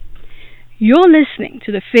You're listening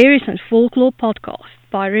to the Fairies and Folklore podcast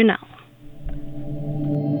by Renal.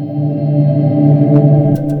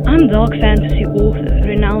 I'm dark fantasy author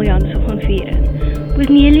Renal Janssen van Vieren. With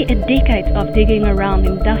nearly a decade of digging around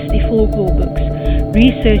in dusty folklore books,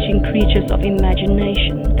 researching creatures of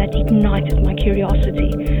imagination that ignited my curiosity,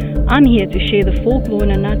 I'm here to share the folklore in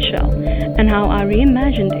a nutshell and how I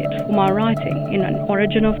reimagined it for my writing in An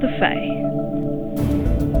Origin of the Fae.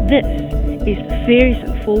 This is the Fairies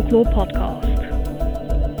and Folklore podcast.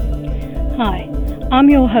 Hi, I'm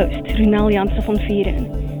your host, Renal Janssen van Vieren.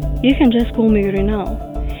 You can just call me Renal.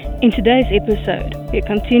 In today's episode, we're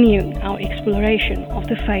continuing our exploration of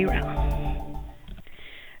the Fae realm.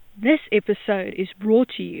 This episode is brought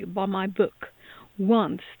to you by my book,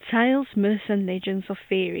 Once, Tales, Myths and Legends of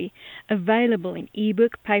Fairy, available in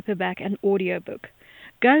ebook, paperback and audiobook.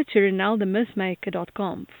 Go to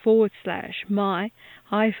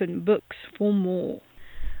renaldemythmaker.com/my-books for more.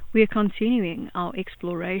 We are continuing our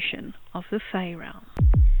exploration of the Fae realm.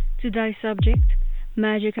 Today's subject,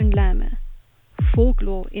 Magic and Glamour.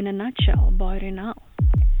 Folklore in a nutshell by Renal.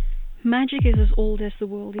 Magic is as old as the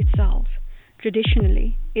world itself.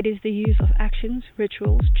 Traditionally, it is the use of actions,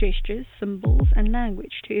 rituals, gestures, symbols, and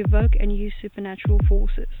language to evoke and use supernatural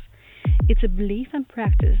forces. It's a belief and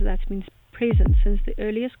practice that's been present since the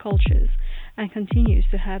earliest cultures and continues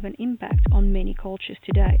to have an impact on many cultures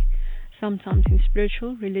today, sometimes in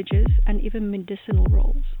spiritual, religious, and even medicinal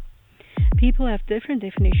roles. People have different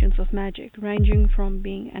definitions of magic, ranging from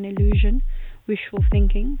being an illusion, wishful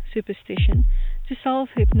thinking, superstition, to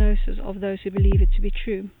self-hypnosis of those who believe it to be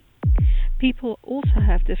true. People also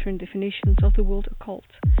have different definitions of the word occult,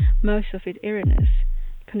 most of it erroneous,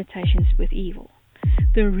 connotations with evil.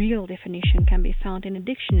 The real definition can be found in a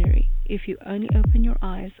dictionary if you only open your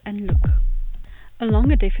eyes and look. A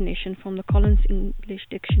longer definition from the Collins English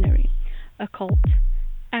Dictionary: occult,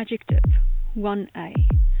 adjective, 1a,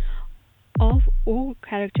 of or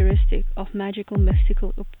characteristic of magical,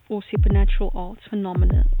 mystical or supernatural arts,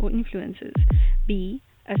 phenomena or influences. B,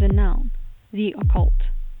 as a noun, the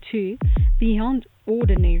occult. 2, beyond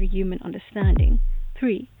ordinary human understanding.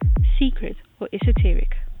 3, secret or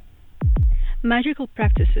esoteric. Magical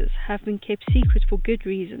practices have been kept secret for good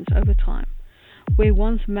reasons over time. Where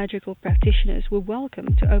once magical practitioners were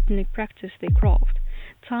welcome to openly practice their craft,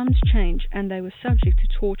 times changed and they were subject to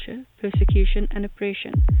torture, persecution and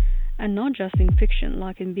oppression, and not just in fiction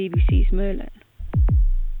like in BBC's Merlin.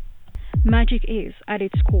 Magic is, at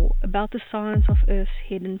its core, about the science of Earth's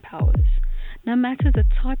hidden powers. No matter the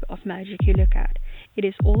type of magic you look at, it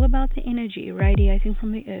is all about the energy radiating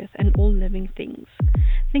from the earth and all living things.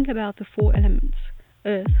 Think about the 4 elements: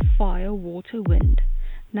 earth, fire, water, wind.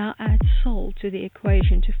 Now add soul to the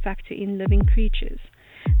equation to factor in living creatures.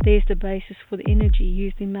 There's the basis for the energy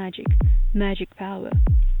used in magic power,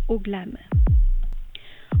 or glamour.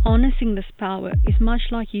 Harnessing this power is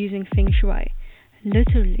much like using feng shui,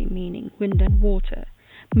 literally meaning wind and water,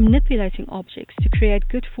 manipulating objects to create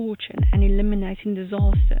good fortune and eliminating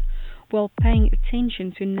disaster, while paying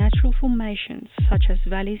attention to natural formations such as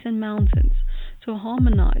valleys and mountains to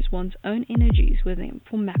harmonize one's own energies with them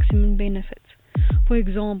for maximum benefit. For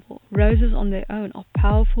example, roses on their own are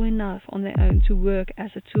powerful enough on their own to work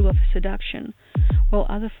as a tool of seduction, while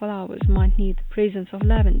other flowers might need the presence of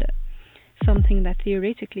lavender, something that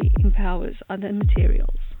theoretically empowers other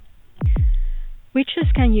materials.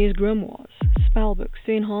 Witches can use grimoires, spellbooks,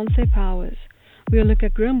 to enhance their powers. We'll look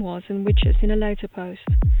at grimoires and witches in a later post.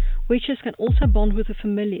 Witches can also bond with a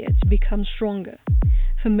familiar to become stronger.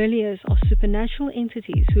 Familiars are supernatural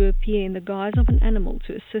entities who appear in the guise of an animal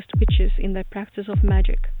to assist witches in their practice of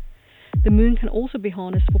magic. The moon can also be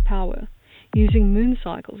harnessed for power. Using moon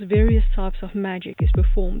cycles, various types of magic is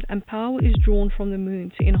performed and power is drawn from the moon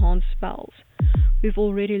to enhance spells. We've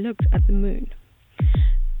already looked at the moon.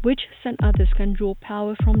 Witches and others can draw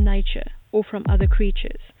power from nature or from other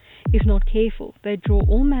creatures. If not careful, they draw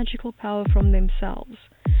all magical power from themselves.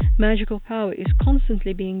 Magical power is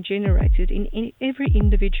constantly being generated in every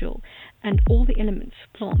individual and all the elements,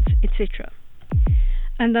 plants, etc.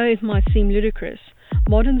 And though it might seem ludicrous,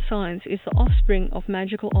 modern science is the offspring of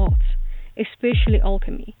magical arts, especially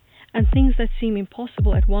alchemy, and things that seem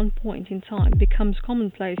impossible at one point in time becomes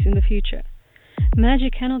commonplace in the future.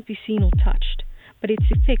 Magic cannot be seen or touched, but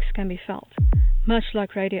its effects can be felt, much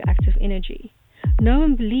like radioactive energy. No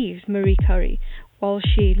one believed Marie Curie while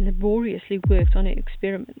she laboriously worked on her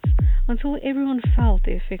experiments, until everyone felt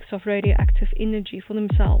the effects of radioactive energy for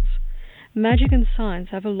themselves. Magic and science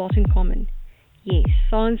have a lot in common. Yes,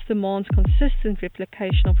 science demands consistent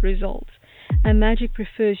replication of results, and magic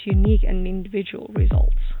prefers unique and individual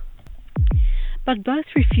results. But both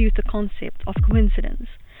refute the concept of coincidence.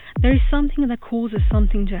 There is something that causes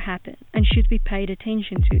something to happen and should be paid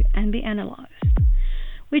attention to and be analyzed,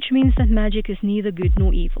 which means that magic is neither good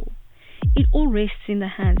nor evil. It all rests in the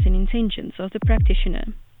hands and intentions of the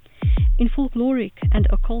practitioner. In folkloric and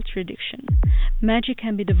occult tradition, magic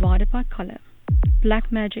can be divided by color,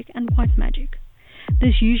 black magic and white magic.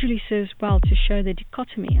 This usually serves well to show the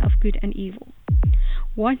dichotomy of good and evil.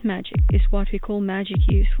 White magic is what we call magic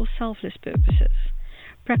used for selfless purposes.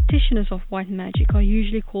 Practitioners of white magic are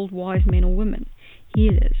usually called wise men or women,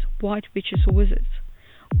 healers, white witches or wizards.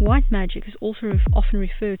 White magic is also often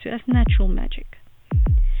referred to as natural magic.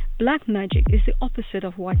 Black magic is the opposite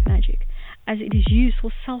of white magic, as it is used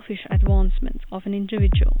for selfish advancement of an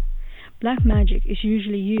individual. Black magic is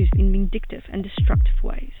usually used in vindictive and destructive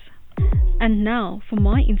ways. And now for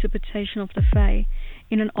my interpretation of the Fae,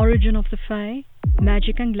 in An Origin of the Fae,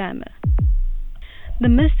 Magic and Glamour. The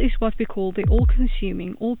mist is what we call the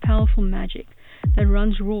all-consuming, all-powerful magic that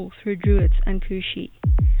runs raw through druids and kushi.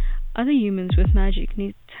 Other humans with magic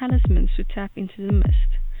need talismans to tap into the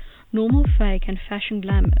mist. Normal Fae can fashion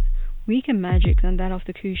glamour, weaker magic than that of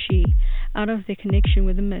the kushi, out of their connection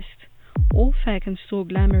with the mist. All Fae can store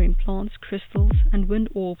glamour in plants, crystals, and wind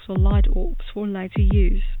orbs or light orbs for later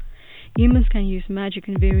use. Humans can use magic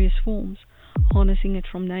in various forms, harnessing it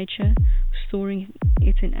from nature, storing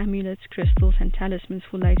it in amulets, crystals, and talismans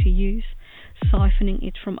for later use, siphoning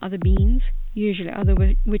it from other beings, usually other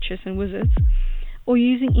witches and wizards, or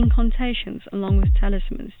using incantations along with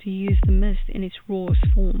talismans to use the mist in its rawest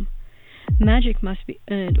form. Magic must be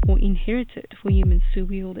earned or inherited for humans to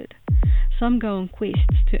wield it. Some go on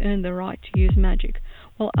quests to earn the right to use magic,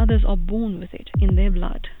 while others are born with it in their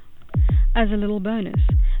blood. As a little bonus,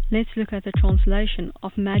 let's look at the translation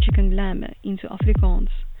of magic and glamour into Afrikaans.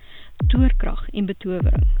 Toerkrag en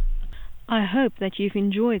betovering. I hope that you've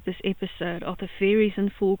enjoyed this episode of the Fairies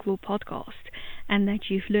and Folklore podcast and that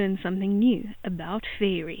you've learned something new about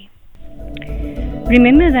fairy.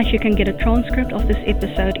 Remember that you can get a transcript of this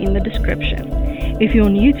episode in the description. If you're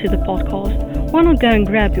new to the podcast, why not go and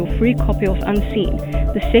grab your free copy of Unseen,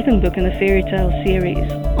 the second book in the fairy tale series,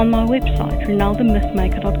 on my website,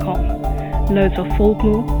 RenaldoMythmaker.com. Loads of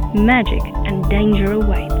folklore, magic, and danger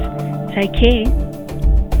awaits. Take care.